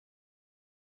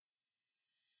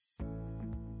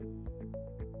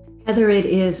Whether it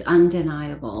is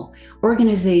undeniable,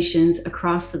 organizations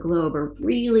across the globe are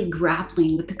really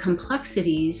grappling with the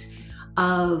complexities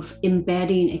of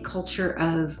embedding a culture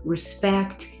of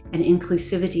respect and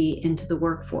inclusivity into the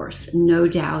workforce. No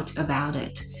doubt about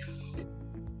it.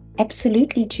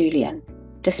 Absolutely, Julian.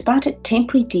 Despite a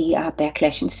temporary DEI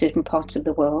backlash in certain parts of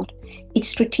the world, its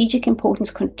strategic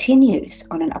importance continues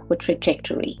on an upward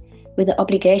trajectory, where the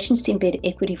obligations to embed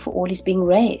equity for all is being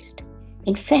raised.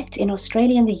 In fact, in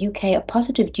Australia and the UK, a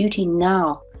positive duty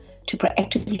now to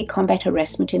proactively combat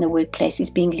harassment in the workplace is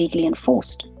being legally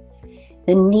enforced.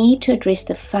 The need to address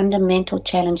the fundamental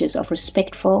challenges of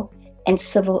respectful and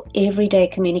civil everyday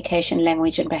communication,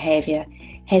 language, and behavior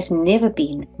has never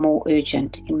been more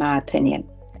urgent, in my opinion.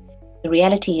 The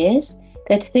reality is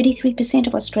that 33%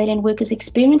 of Australian workers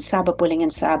experience cyberbullying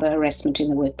and cyber harassment in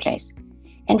the workplace.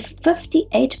 And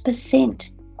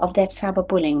 58% of that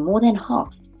cyberbullying, more than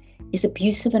half, is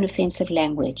abusive and offensive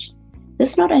language.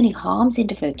 This not only harms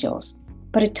individuals,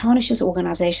 but it tarnishes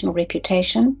organizational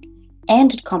reputation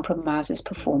and it compromises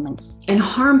performance. And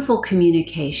harmful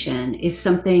communication is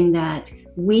something that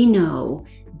we know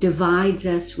divides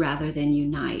us rather than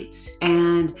unites.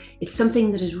 And it's something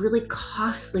that is really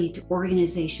costly to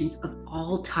organizations of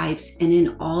all types and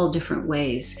in all different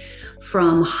ways,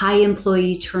 from high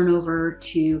employee turnover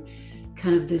to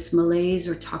kind of this malaise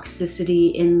or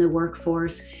toxicity in the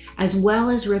workforce, as well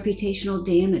as reputational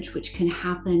damage, which can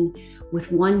happen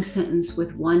with one sentence,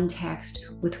 with one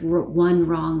text, with one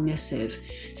wrong missive.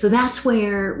 So that's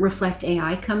where Reflect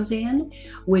AI comes in,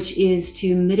 which is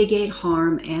to mitigate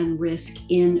harm and risk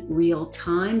in real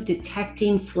time,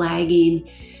 detecting, flagging,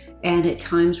 and at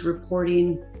times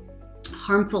reporting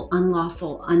harmful,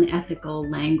 unlawful, unethical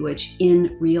language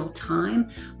in real time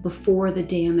before the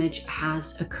damage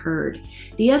has occurred.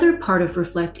 The other part of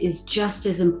Reflect is just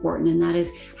as important, and that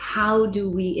is how do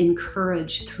we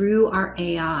encourage through our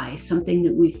AI, something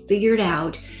that we've figured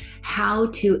out, how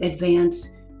to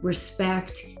advance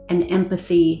respect and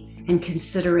empathy and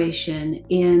consideration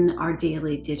in our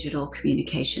daily digital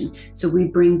communication. So we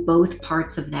bring both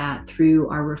parts of that through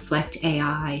our Reflect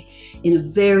AI in a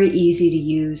very easy to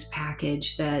use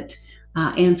package that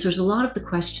answers a lot of the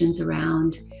questions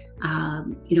around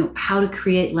how to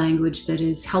create language that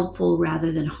is helpful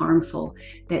rather than harmful,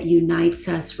 that unites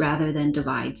us rather than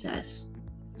divides us.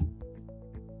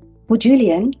 Well,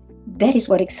 Julian, that is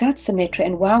what excites Symmetra,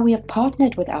 and while we have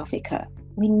partnered with Alphika,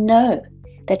 we know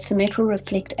that Symmetra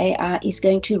Reflect AI is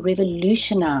going to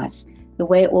revolutionize the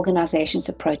way organizations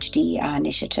approach DEI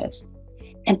initiatives,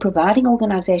 and providing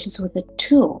organizations with a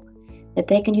tool that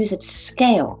they can use at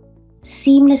scale,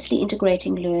 seamlessly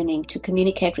integrating learning to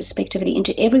communicate respectively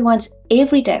into everyone's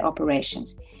everyday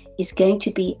operations is going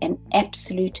to be an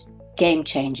absolute game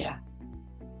changer.